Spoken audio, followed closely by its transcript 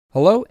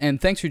Hello, and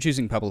thanks for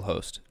choosing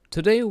Pebblehost.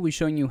 Today we'll be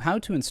showing you how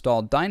to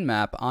install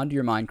Dynmap onto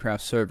your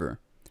Minecraft server.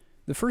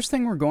 The first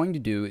thing we're going to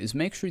do is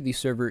make sure the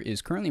server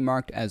is currently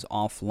marked as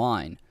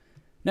offline.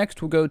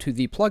 Next, we'll go to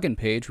the plugin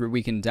page where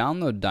we can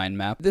download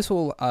Dynmap. This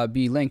will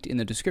be linked in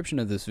the description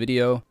of this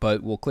video,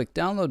 but we'll click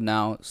download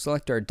now,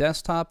 select our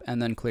desktop,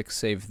 and then click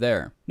save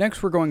there.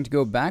 Next, we're going to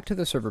go back to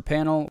the server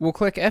panel. We'll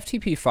click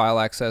FTP file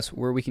access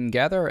where we can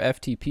gather our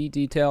FTP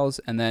details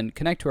and then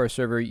connect to our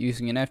server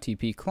using an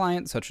FTP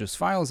client such as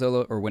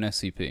FileZilla or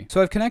WinSCP.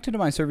 So I've connected to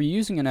my server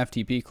using an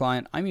FTP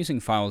client. I'm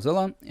using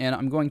FileZilla, and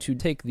I'm going to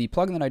take the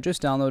plugin that I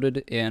just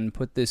downloaded and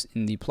put this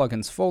in the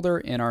plugins folder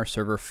in our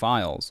server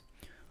files.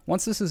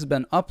 Once this has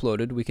been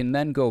uploaded, we can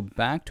then go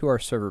back to our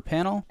server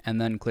panel and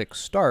then click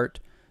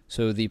Start,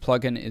 so the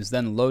plugin is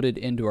then loaded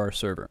into our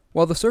server.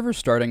 While the server's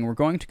starting, we're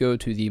going to go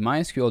to the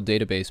MySQL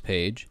database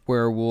page,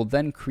 where we'll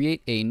then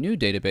create a new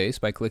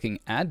database by clicking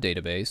Add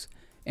Database,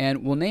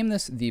 and we'll name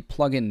this the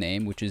plugin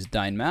name, which is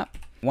Dynmap.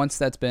 Once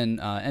that's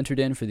been entered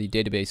in for the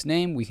database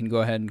name, we can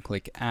go ahead and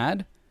click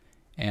Add,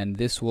 and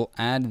this will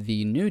add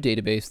the new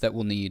database that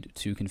we'll need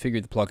to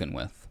configure the plugin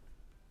with.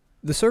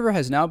 The server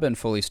has now been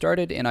fully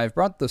started, and I've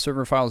brought the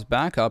server files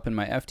back up in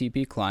my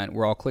FTP client,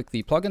 where I'll click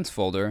the plugins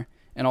folder,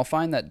 and I'll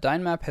find that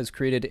Dynmap has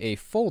created a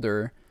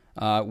folder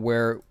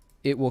where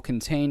it will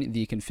contain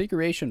the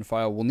configuration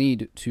file we'll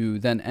need to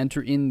then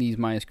enter in these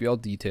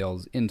MySQL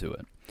details into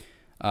it.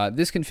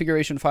 This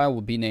configuration file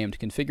will be named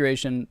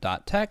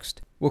configuration.txt.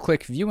 We'll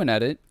click View and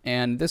Edit,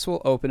 and this will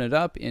open it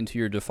up into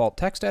your default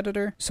text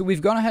editor. So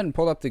we've gone ahead and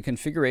pulled up the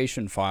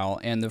configuration file,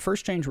 and the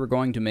first change we're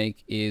going to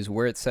make is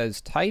where it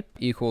says type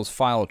equals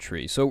file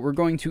tree. So we're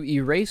going to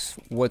erase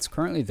what's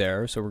currently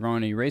there. So we're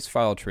going to erase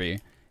file tree,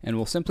 and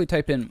we'll simply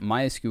type in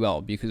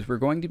MySQL because we're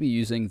going to be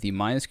using the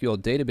MySQL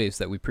database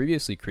that we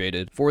previously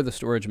created for the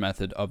storage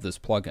method of this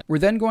plugin. We're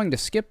then going to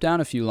skip down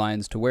a few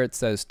lines to where it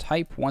says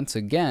type once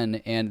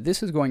again, and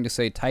this is going to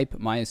say type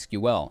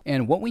MySQL.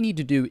 And what we need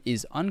to do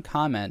is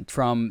uncomment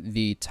from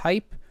the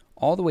type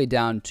all the way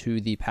down to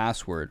the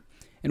password.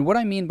 And what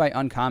I mean by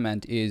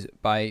uncomment is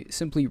by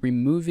simply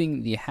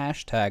removing the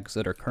hashtags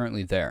that are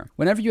currently there.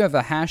 Whenever you have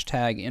a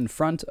hashtag in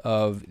front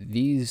of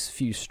these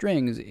few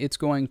strings, it's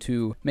going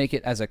to make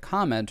it as a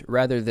comment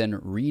rather than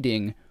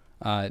reading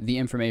the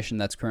information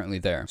that's currently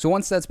there. So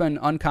once that's been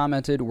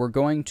uncommented, we're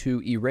going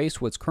to erase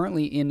what's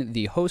currently in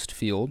the host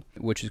field,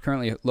 which is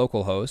currently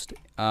localhost.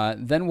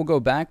 Then we'll go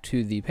back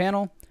to the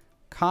panel,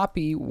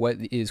 copy what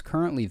is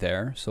currently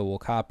there. So we'll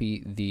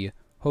copy the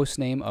host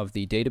name of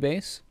the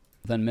database.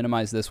 Then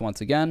minimize this once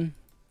again,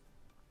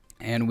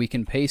 and we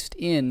can paste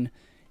in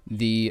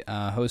the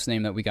host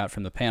name that we got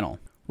from the panel.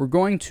 We're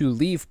going to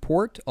leave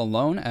port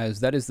alone, as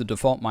that is the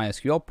default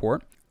MySQL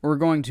port. We're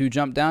going to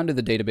jump down to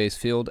the database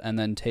field and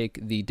then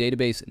take the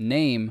database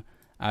name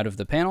out of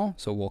the panel.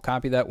 So we'll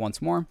copy that once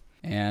more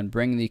and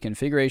bring the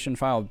configuration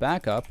file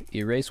back up,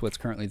 erase what's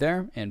currently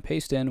there, and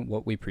paste in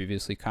what we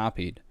previously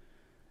copied.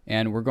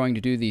 And we're going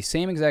to do the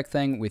same exact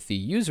thing with the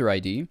user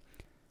ID.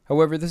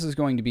 However, this is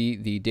going to be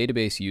the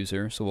database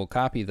user, so we'll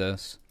copy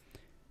this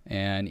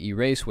and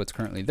erase what's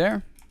currently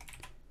there,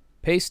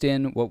 paste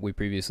in what we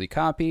previously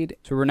copied.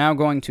 So we're now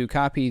going to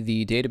copy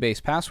the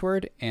database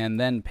password and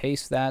then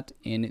paste that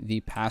in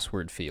the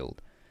password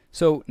field.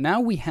 So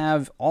now we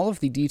have all of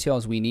the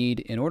details we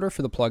need in order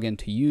for the plugin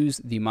to use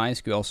the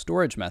MySQL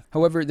storage method.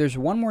 However, there's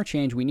one more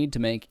change we need to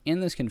make in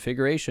this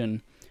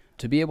configuration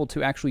to be able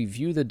to actually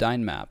view the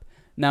Dynmap.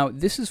 Now,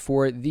 this is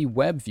for the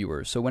web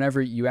viewer, so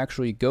whenever you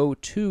actually go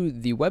to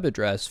the web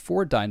address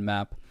for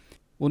Dynmap,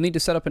 we'll need to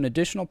set up an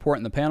additional port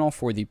in the panel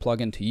for the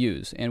plugin to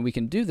use. And we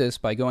can do this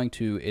by going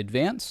to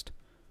Advanced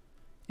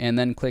and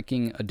then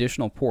clicking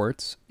Additional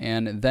Ports,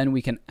 and then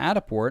we can add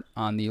a port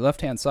on the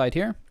left-hand side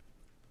here,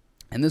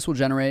 and this will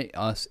generate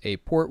us a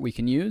port we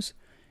can use.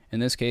 In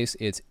this case,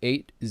 it's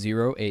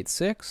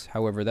 8086,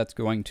 however, that's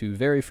going to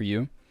vary for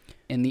you.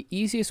 And the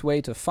easiest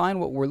way to find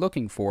what we're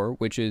looking for,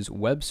 which is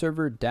web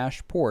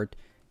server-port,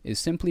 is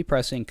simply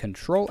pressing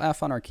Control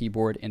F on our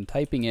keyboard and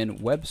typing in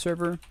web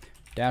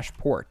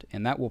server-port,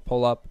 and that will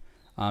pull up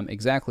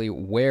exactly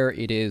where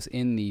it is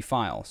in the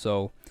file.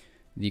 So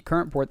the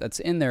current port that's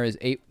in there is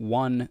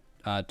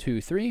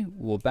 8123.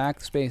 We'll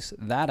backspace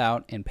that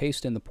out and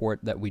paste in the port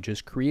that we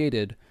just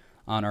created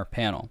on our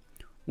panel.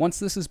 Once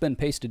this has been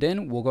pasted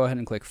in, we'll go ahead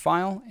and click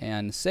File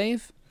and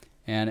Save,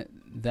 and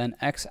then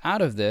X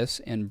out of this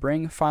and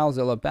bring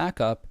FileZilla back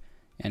up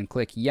and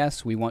click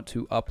Yes, we want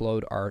to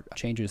upload our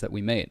changes that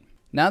we made.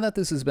 Now that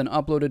this has been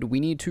uploaded, we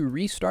need to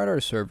restart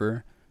our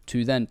server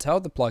to then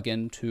tell the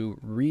plugin to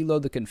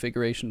reload the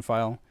configuration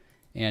file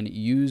and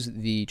use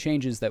the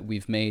changes that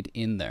we've made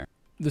in there.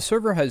 The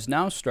server has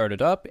now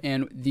started up,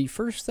 and the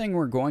first thing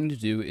we're going to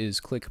do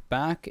is click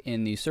back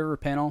in the server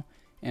panel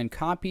and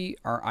copy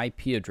our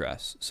IP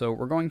address. So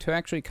we're going to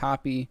actually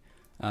copy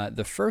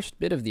the first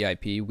bit of the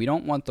IP. We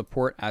don't want the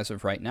port as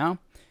of right now.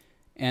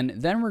 And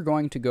then we're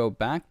going to go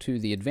back to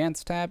the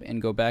Advanced tab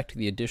and go back to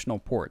the additional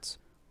ports.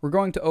 We're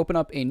going to open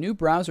up a new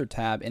browser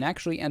tab and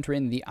actually enter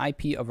in the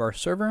IP of our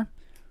server.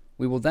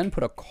 we will then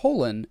put a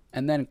colon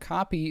and then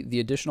copy the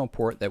additional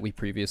port that we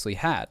previously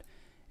had.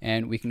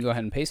 And we can go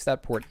ahead and paste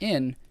that port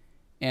in,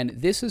 and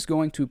this is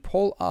going to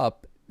pull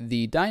up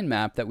the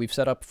Dynmap that we've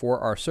set up for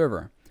our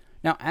server.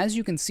 Now, as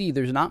you can see,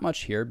 there's not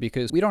much here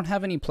because we don't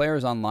have any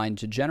players online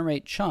to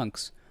generate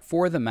chunks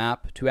for the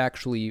map to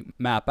actually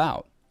map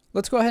out.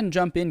 Let's go ahead and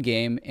jump in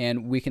game,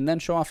 and we can then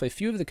show off a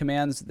few of the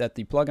commands that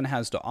the plugin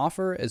has to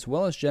offer, as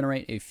well as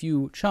generate a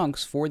few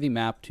chunks for the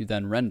map to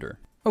then render.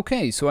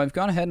 Okay, so I've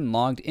gone ahead and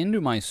logged into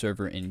my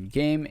server in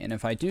game, and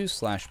if I do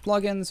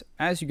 /plugins,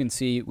 as you can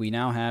see, we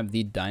now have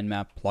the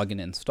Dynmap plugin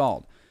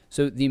installed.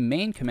 So the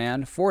main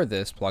command for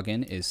this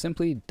plugin is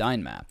simply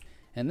Dynmap,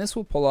 and this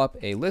will pull up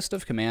a list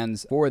of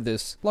commands for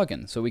this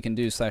plugin. So we can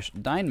do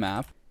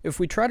 /Dynmap. If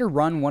we try to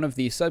run one of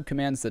the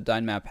subcommands that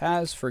Dynmap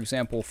has, for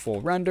example,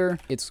 full render,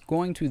 it's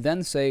going to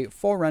then say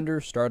full render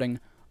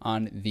starting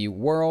on the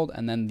world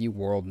and then the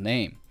world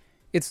name.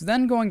 It's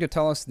then going to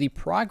tell us the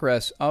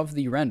progress of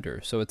the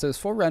render. So it says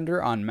full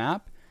render on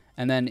map,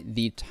 and then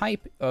the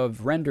type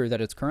of render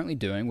that it's currently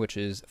doing, which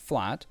is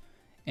flat,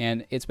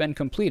 and it's been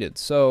completed.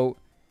 So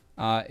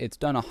it's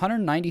done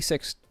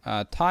 196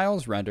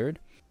 tiles rendered.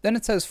 Then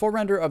it says full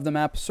render of the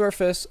map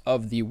surface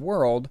of the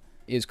world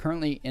is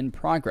currently in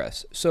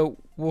progress. So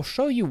we'll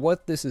show you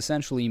what this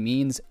essentially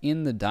means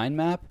in the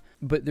Dynmap,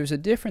 but there's a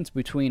difference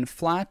between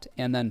flat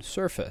and then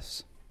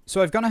surface.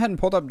 So I've gone ahead and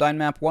pulled up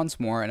Dynmap once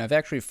more, and I've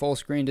actually full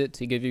screened it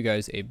to give you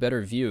guys a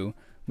better view,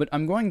 but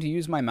I'm going to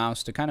use my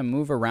mouse to kind of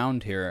move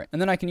around here,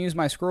 and then I can use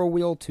my scroll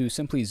wheel to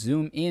simply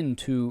zoom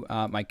into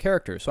my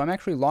character. So I'm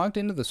actually logged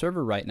into the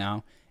server right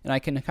now, and I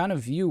can kind of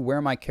view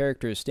where my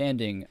character is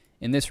standing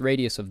in this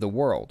radius of the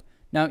world.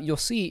 Now you'll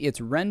see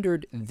it's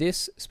rendered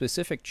this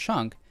specific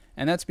chunk,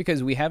 and that's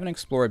because we haven't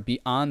explored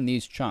beyond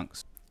these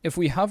chunks. If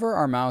we hover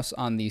our mouse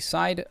on the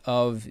side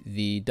of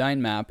the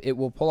Dynmap, it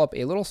will pull up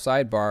a little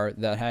sidebar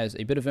that has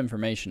a bit of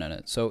information in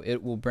it. So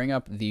it will bring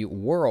up the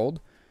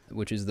world,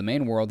 which is the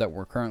main world that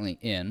we're currently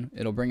in.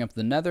 It'll bring up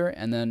the nether,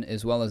 and then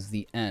as well as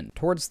the end.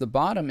 Towards the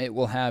bottom, it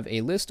will have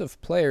a list of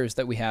players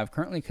that we have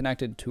currently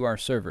connected to our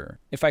server.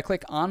 If I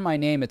click on my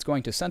name, it's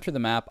going to center the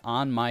map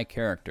on my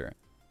character.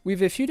 We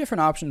have a few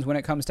different options when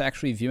it comes to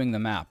actually viewing the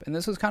map, and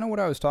this is kind of what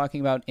I was talking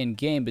about in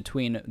game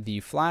between the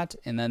flat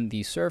and then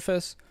the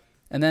surface.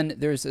 And then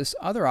there's this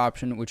other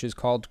option which is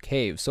called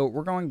cave. So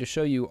we're going to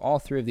show you all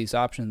three of these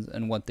options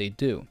and what they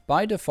do.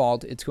 By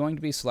default, it's going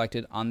to be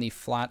selected on the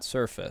flat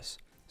surface.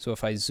 So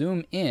if I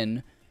zoom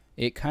in,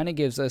 it kind of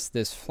gives us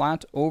this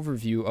flat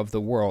overview of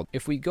the world.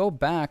 If we go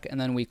back and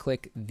then we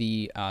click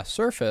the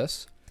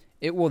surface,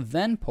 it will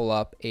then pull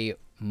up a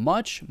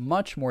much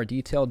more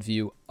detailed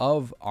view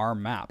of our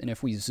map. And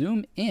if we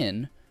zoom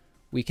in,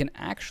 we can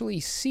actually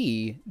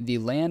see the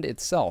land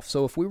itself.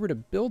 So if we were to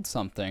build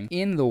something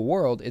in the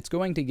world, it's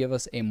going to give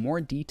us a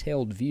more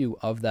detailed view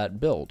of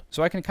that build.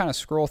 So I can kind of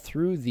scroll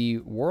through the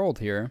world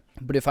here,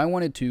 but if I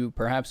wanted to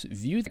perhaps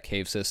view the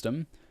cave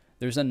system,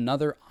 there's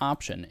another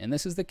option, and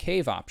this is the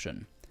cave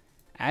option.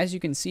 As you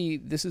can see,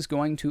 this is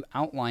going to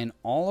outline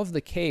all of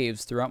the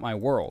caves throughout my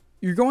world.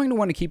 You're going to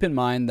want to keep in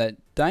mind that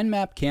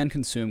Dynmap can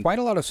consume quite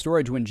a lot of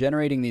storage when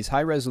generating these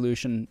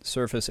high-resolution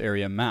surface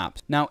area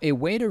maps. Now, a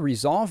way to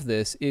resolve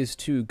this is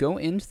to go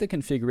into the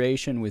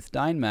configuration with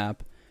Dynmap,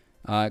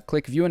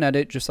 click View and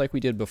Edit just like we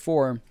did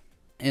before,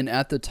 and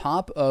at the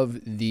top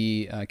of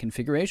the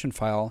configuration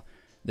file,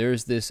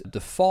 there's this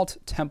default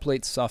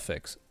template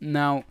suffix.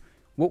 Now,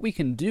 what we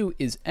can do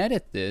is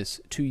edit this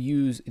to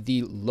use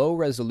the low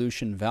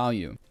resolution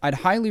value. I'd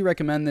highly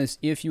recommend this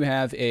if you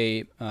have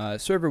a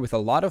server with a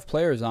lot of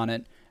players on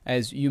it,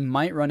 as you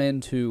might run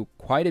into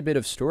quite a bit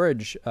of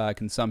storage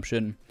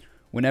consumption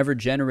whenever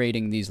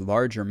generating these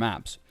larger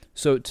maps.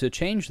 So to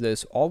change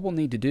this, all we'll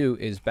need to do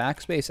is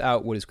backspace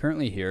out what is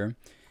currently here,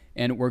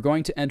 and we're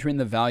going to enter in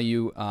the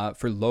value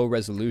for low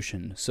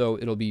resolution. So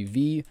it'll be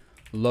V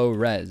low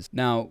res.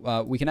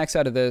 Now we can X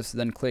out of this,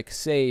 then click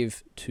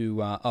save to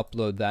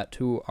upload that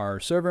to our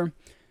server,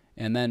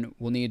 and then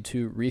we'll need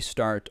to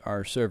restart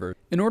our server.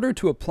 In order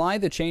to apply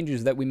the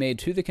changes that we made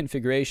to the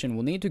configuration,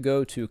 we'll need to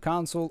go to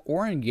console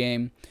or in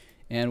game,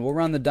 and we'll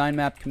run the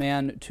Dynmap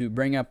command to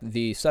bring up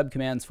the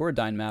subcommands for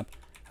Dynmap.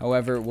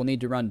 However, we'll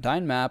need to run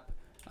Dynmap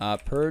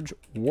purge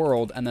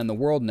world and then the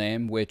world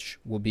name, which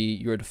will be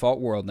your default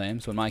world name.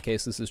 So in my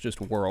case, this is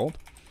just world,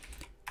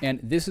 and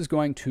this is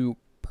going to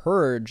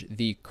purge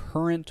the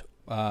current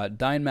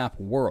Dynmap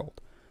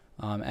world.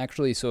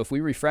 Actually, so if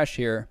we refresh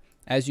here,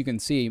 as you can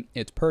see,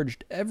 it's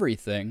purged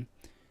everything,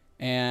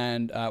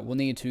 and we'll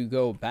need to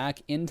go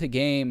back into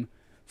game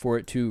for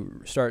it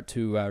to start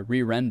to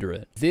re-render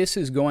it. This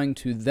is going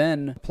to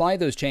then apply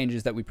those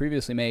changes that we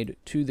previously made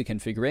to the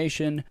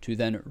configuration to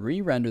then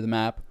re-render the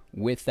map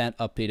with that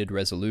updated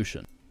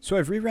resolution. So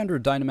I've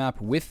re-rendered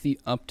Dynmap with the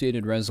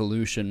updated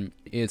resolution.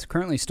 It's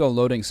currently still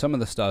loading some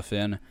of the stuff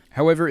in.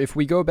 However, if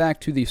we go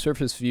back to the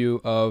surface view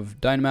of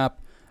Dynmap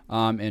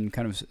and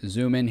kind of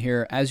zoom in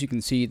here, as you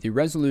can see, the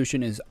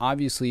resolution is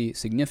obviously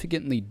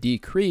significantly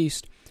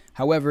decreased.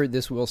 However,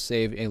 this will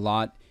save a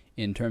lot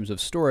in terms of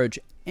storage,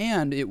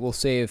 and it will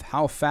save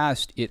how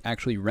fast it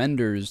actually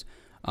renders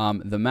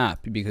the map,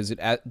 because it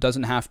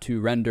doesn't have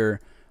to render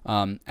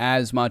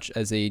as much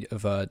as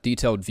of a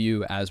detailed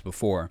view as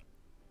before.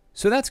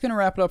 So that's going to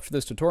wrap it up for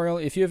this tutorial.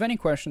 If you have any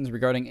questions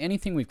regarding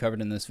anything we've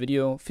covered in this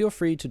video, feel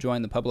free to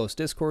join the Publos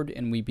Discord,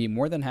 and we'd be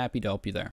more than happy to help you there.